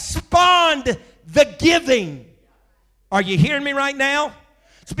 That spawned the giving. Are you hearing me right now?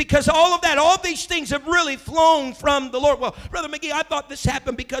 It's because all of that, all these things have really flown from the Lord. Well, Brother McGee, I thought this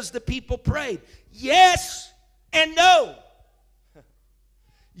happened because the people prayed. Yes and no.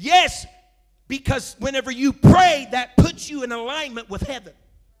 Yes, because whenever you pray, that puts you in alignment with heaven.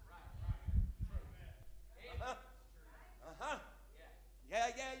 Yeah.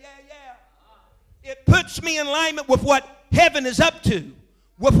 It puts me in alignment with what heaven is up to,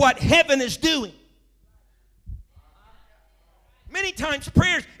 with what heaven is doing. Many times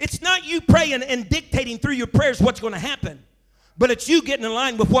prayers, it's not you praying and dictating through your prayers what's going to happen, but it's you getting in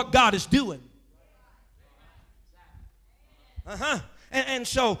line with what God is doing. And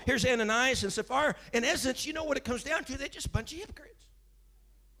so here's Ananias and Sapphira. In essence, you know what it comes down to? They're just a bunch of hypocrites.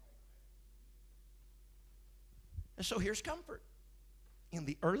 And so here's comfort. In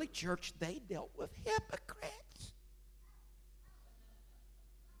the early church, they dealt with hypocrites.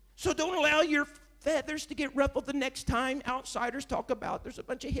 So don't allow your feathers to get ruffled the next time outsiders talk about there's a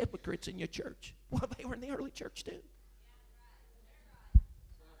bunch of hypocrites in your church. Well, they were in the early church too.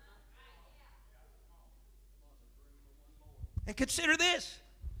 And consider this.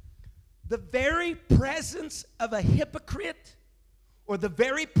 The very presence of a hypocrite or the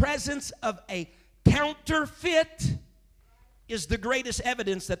very presence of a counterfeit is the greatest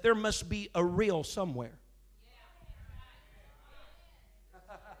evidence that there must be a real somewhere.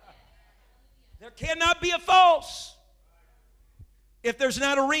 There cannot be a false if there's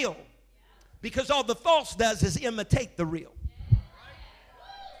not a real, because all the false does is imitate the real.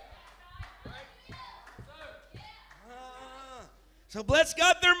 So bless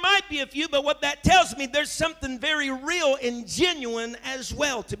God, there might be a few, but what that tells me, there's something very real and genuine as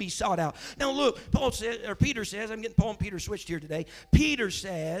well to be sought out. Now look, Peter says, I'm getting Paul and Peter switched here today. Peter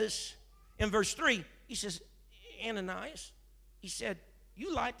says in verse 3, he says, Ananias, he said,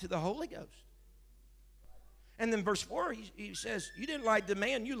 you lied to the Holy Ghost. And then verse 4, he says, you didn't lie to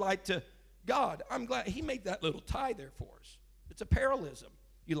man, you lied to God. I'm glad he made that little tie there for us. It's a parallelism.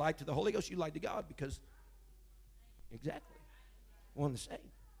 You lied to the Holy Ghost, you lied to God, because exactly. One the same.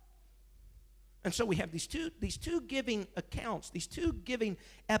 And so we have these two giving accounts, these two giving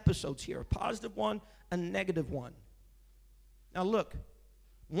episodes here, a positive one, a negative one. Now look,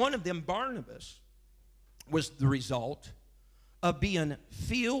 one of them, Barnabas, was the result of being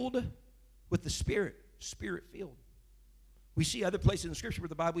filled with the Spirit filled. We see other places in Scripture where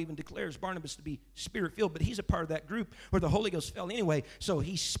the Bible even declares Barnabas to be Spirit-filled, but he's a part of that group where the Holy Ghost fell anyway, so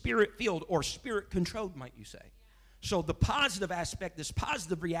he's Spirit-filled or Spirit-controlled, might you say. So the positive aspect, this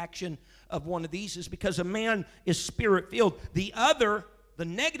positive reaction of one of these is because a man is Spirit-filled. The other, the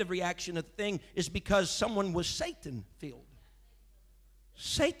negative reaction of the thing, is because someone was Satan-filled.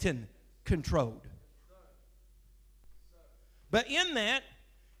 Satan-controlled. But in that,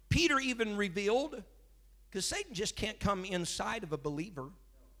 Peter even revealed, because Satan just can't come inside of a believer.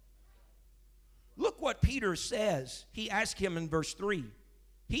 Look what Peter says. He asked him in verse 3.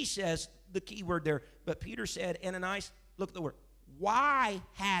 He says, the key word there, but Peter said, Ananias, look at the word, why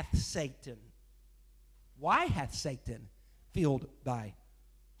hath Satan filled thy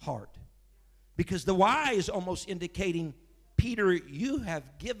heart? Because the why is almost indicating, Peter, you have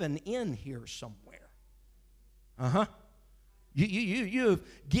given in here somewhere. You've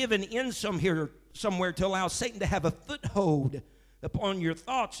given in somewhere to allow Satan to have a foothold upon your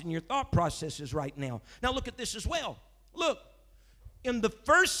thoughts and your thought processes right now. Now look at this as well. Look, in the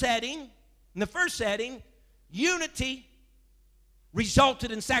first setting, unity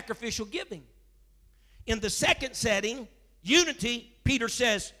resulted in sacrificial giving. In the second setting, unity, Peter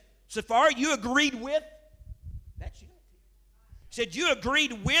says, Sapphira, you agreed with, that's unity. He said, you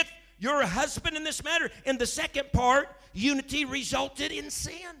agreed with your husband in this matter. In the second part, unity resulted in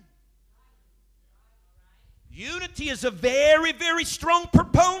sin. Unity is a very, very strong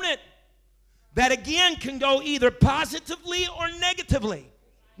proponent that again can go either positively or negatively.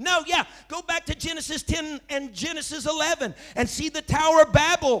 No, yeah, go back to Genesis 10 and Genesis 11 and see the Tower of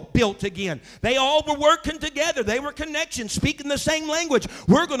Babel built again. They all were working together. They were connections, speaking the same language.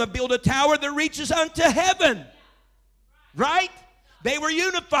 We're going to build a tower that reaches unto heaven. Right? They were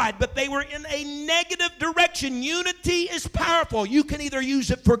unified, but they were in a negative direction. Unity is powerful. You can either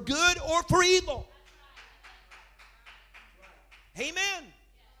use it for good or for evil. Amen.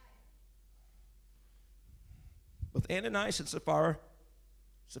 Both Ananias and Sapphira,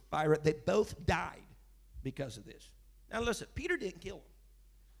 they both died because of this. Now listen, Peter didn't kill him.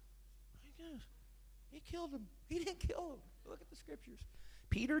 He killed him. He didn't kill him. Look at the scriptures.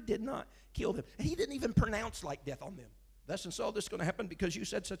 Peter did not kill them. And he didn't even pronounce like death on them. Thus and so this is going to happen because you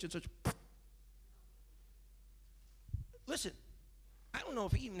said such and such. Listen, I don't know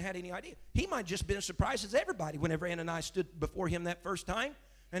if he even had any idea. He might have just been as surprised as everybody whenever Ananias stood before him that first time.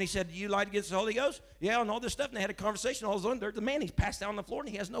 And he said, you lied against the Holy Ghost? Yeah, and all this stuff. And they had a conversation. All of a sudden, there's the man. He's passed out on the floor, and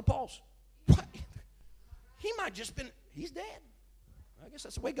he has no pulse. What? He might have just been, he's dead. I guess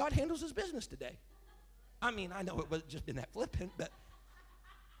that's the way God handles his business today. I mean, I know it wasn't just been that flippant, but,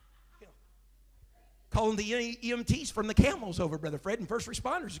 you know, calling the EMTs from the Camels over, Brother Fred, and first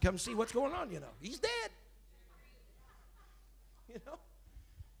responders to come see what's going on, you know. He's dead. You know?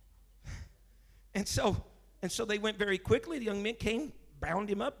 And so they went very quickly. The young men came, bound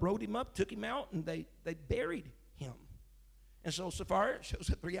him up, rode him up, took him out, and they buried him. And so Sapphira shows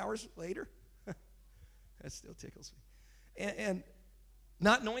up 3 hours later. That still tickles me. And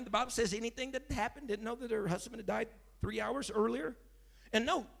not knowing the Bible says anything that happened, didn't know that her husband had died 3 hours earlier. And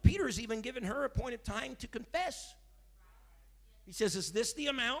no, Peter's even given her appointed time to confess. He says, is this the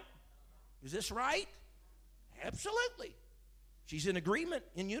amount? Is this right? Absolutely. She's in agreement,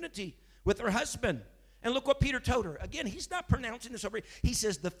 in unity. with her husband. And look what Peter told her. Again, he's not pronouncing this over here. He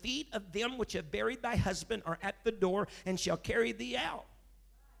says, the feet of them which have buried thy husband are at the door and shall carry thee out.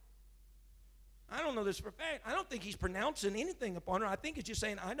 I don't know this for a fact. I don't think he's pronouncing anything upon her. I think he's just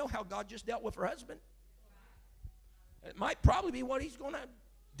saying, I know how God just dealt with her husband. It might probably be what he's going to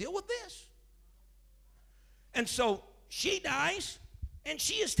deal with this. And so she dies, and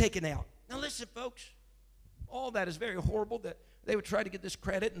she is taken out. Now listen, folks, all that is very horrible, that they would try to get this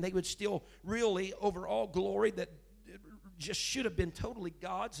credit, and they would steal really over all glory that just should have been totally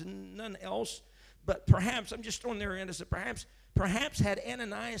God's and none else. But perhaps, I'm just throwing there in as a perhaps had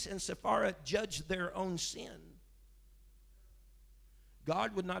Ananias and Sapphira judged their own sin,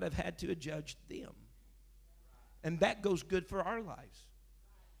 God would not have had to judge them. And that goes good for our lives.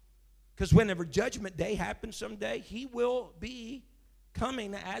 Because whenever judgment day happens someday, he will be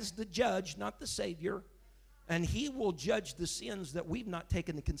coming as the judge, not the Savior. And he will judge the sins that we've not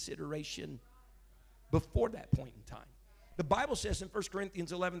taken into consideration before that point in time. The Bible says in 1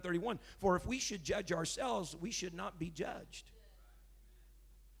 Corinthians 11:31, for if we should judge ourselves, we should not be judged.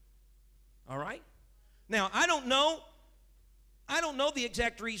 All right? Now, I don't know the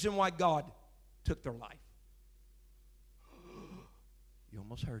exact reason why God took their life. You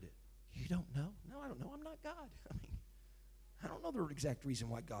almost heard it. You don't know? No, I don't know. I'm not God. I don't know the exact reason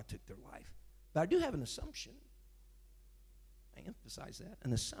why God took their life. But I do have an assumption. I emphasize that.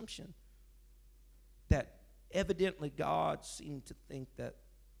 An assumption that evidently God seemed to think that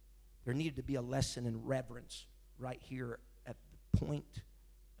there needed to be a lesson in reverence right here at the point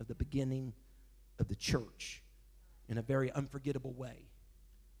of the beginning of the church in a very unforgettable way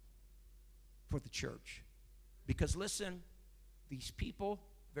for the church. Because listen, these people,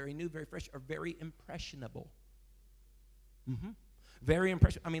 very new, very fresh, are very impressionable. Very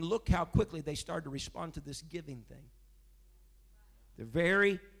impressionable. I mean, look how quickly they started to respond to this giving thing. They're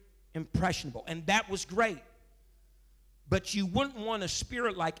very impressionable. And that was great. But you wouldn't want a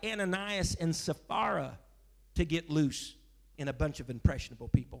spirit like Ananias and Sapphira to get loose in a bunch of impressionable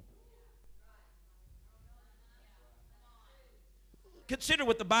people. Consider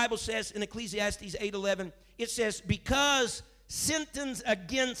what the Bible says in Ecclesiastes 8:11. It says, because sentence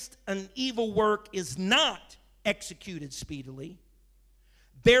against an evil work is not executed speedily,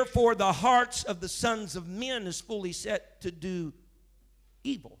 therefore the hearts of the sons of men is fully set to do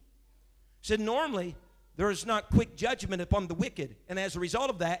evil. So normally there is not quick judgment upon the wicked, and as a result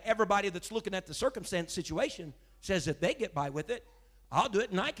of that, everybody that's looking at the circumstance situation says if they get by with it, I'll do it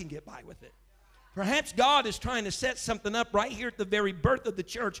and I can get by with it. Perhaps God is trying to set something up right here at the very birth of the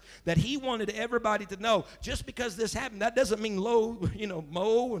church that he wanted everybody to know. Just because this happened, that doesn't mean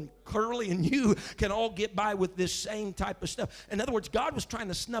Mo and Curly and you can all get by with this same type of stuff. In other words, God was trying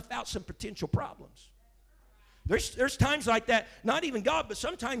to snuff out some potential problems. There's times like that, not even God, but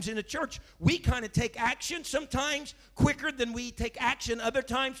sometimes in the church, we kind of take action, sometimes quicker than we take action, other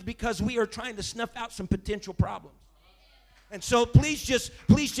times because we are trying to snuff out some potential problems. And so please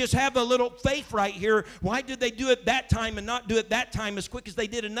just have a little faith right here. Why did they do it that time and not do it that time as quick as they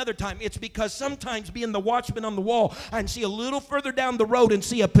did another time? It's because sometimes being the watchman on the wall, I can see a little further down the road and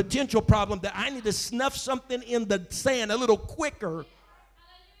see a potential problem that I need to snuff something in the sand a little quicker.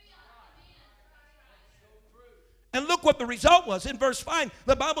 And look what the result was. In verse 5,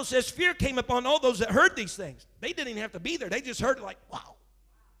 the Bible says, fear came upon all those that heard these things. They didn't even have to be there. They just heard it like, wow.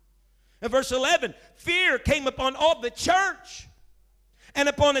 In verse 11, fear came upon all the church and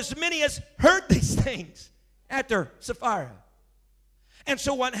upon as many as heard these things after Sapphira. And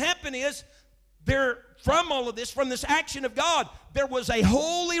so what happened is, from all of this, from this action of God, there was a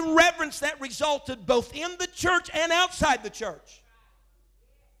holy reverence that resulted both in the church and outside the church.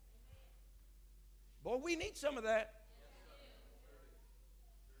 Boy, we need some of that.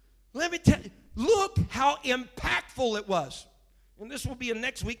 Let me tell you, look how impactful it was. And this will be in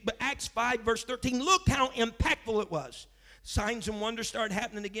next week, but Acts 5, verse 13, look how impactful it was. Signs and wonders started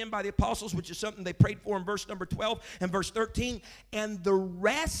happening again by the apostles, which is something they prayed for in verse number 12 and verse 13. And the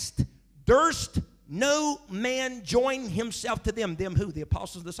rest durst no man join himself to them. Them who? The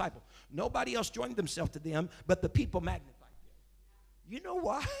apostles and disciples. Nobody else joined themselves to them, but the people magnified them. You know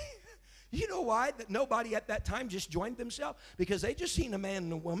why? You know why that nobody at that time just joined themselves? Because they just seen a man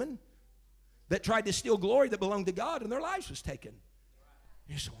and a woman that tried to steal glory that belonged to God, and their lives was taken.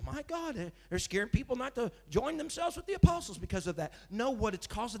 You say, oh my God, they're scaring people not to join themselves with the apostles because of that. No, what it's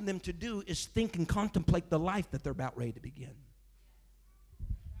causing them to do is think and contemplate the life that they're about ready to begin.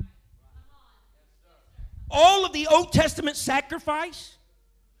 All of the Old Testament sacrifice,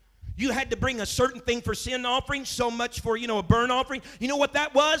 you had to bring a certain thing for sin offering, so much for, a burnt offering. You know what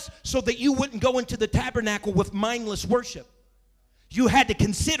that was? So that you wouldn't go into the tabernacle with mindless worship. You had to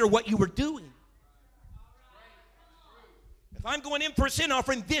consider what you were doing. If I'm going in for a sin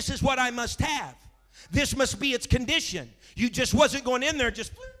offering, this is what I must have. This must be its condition. You just wasn't going in there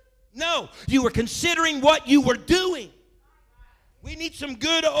just, no. You were considering what you were doing. We need some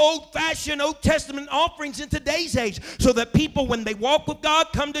good old-fashioned Old Testament offerings in today's age so that people, when they walk with God,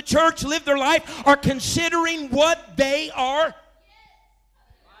 come to church, live their life, are considering what they are.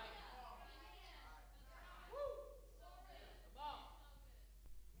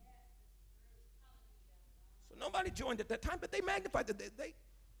 So nobody joined at that time, but they magnified them.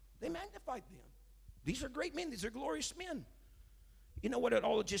 They magnified them. These are great men. These are glorious men. You know what it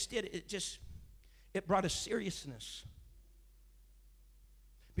all just did? It brought a seriousness.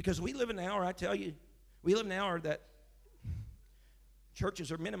 Because we live in an hour, I tell you, we live in an hour that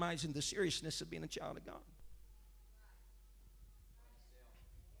churches are minimizing the seriousness of being a child of God.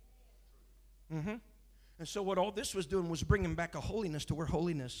 And so what all this was doing was bringing back a holiness to where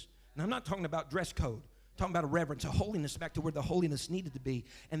holiness, and I'm not talking about dress code, I'm talking about a reverence, a holiness back to where the holiness needed to be,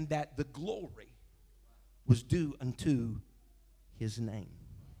 and that the glory was due unto his name.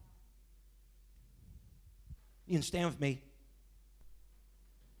 You can stand with me.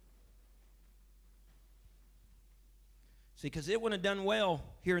 See, because it wouldn't have done well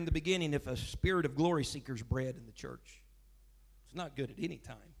here in the beginning if a spirit of glory seekers bred in the church. It's not good at any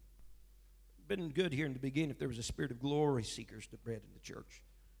time. It would have been good here in the beginning if there was a spirit of glory seekers that bred in the church.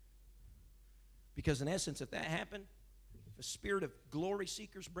 Because in essence, if that happened, if a spirit of glory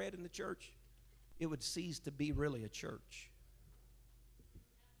seekers bred in the church, it would cease to be really a church.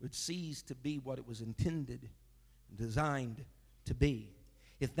 It would cease to be what it was intended and designed to be.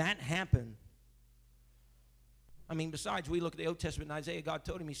 If that happened, I mean, besides, we look at the Old Testament in Isaiah, God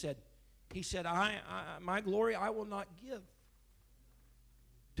told him, he said, my glory I will not give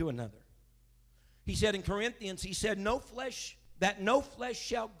to another. He said in Corinthians, he said, no flesh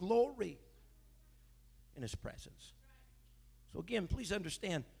shall glory in his presence. So again, please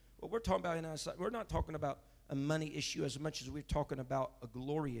understand, what we're talking about in our side, we're not talking about a money issue as much as we're talking about a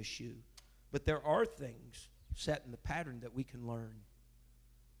glory issue. But there are things set in the pattern that we can learn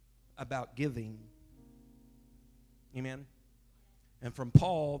about giving. Amen. And from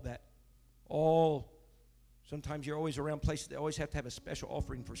Paul, that sometimes you're always around places that always have to have a special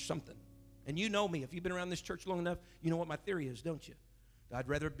offering for something. And you know me. If you've been around this church long enough, you know what my theory is, don't you? I'd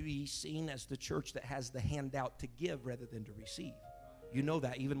rather be seen as the church that has the handout to give rather than to receive. You know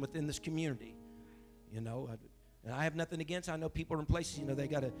that, even within this community. You know, and I have nothing against, I know people are in places, you know, they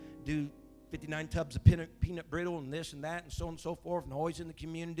got to do 59 tubs of peanut brittle and this and that and so on and so forth, and always in the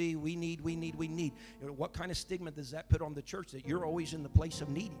community, we need. You know, what kind of stigma does that put on the church that you're always in the place of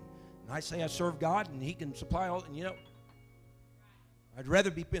needing? And I say I serve God and he can supply all, and you know, I'd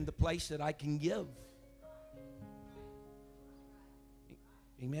rather be in the place that I can give.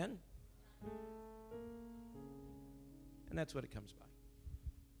 Amen? And that's what it comes by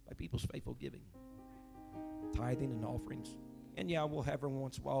people's faithful giving, tithing and offerings. And yeah, we'll have every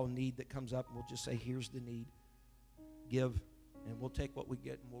once in a while a need that comes up, and we'll just say, here's the need. Give, and we'll take what we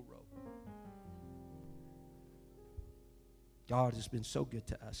get and we'll roll. God has been so good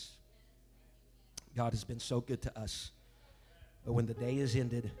to us. God has been so good to us. But when the day is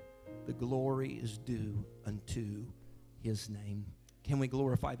ended, the glory is due unto his name. Can we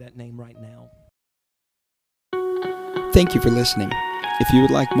glorify that name right now? Thank you for listening. If you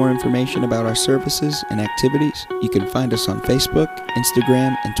would like more information about our services and activities, you can find us on Facebook,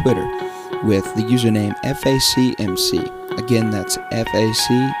 Instagram, and Twitter with the username FACMC. Again, that's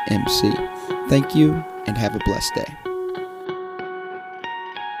FACMC. Thank you, and have a blessed day.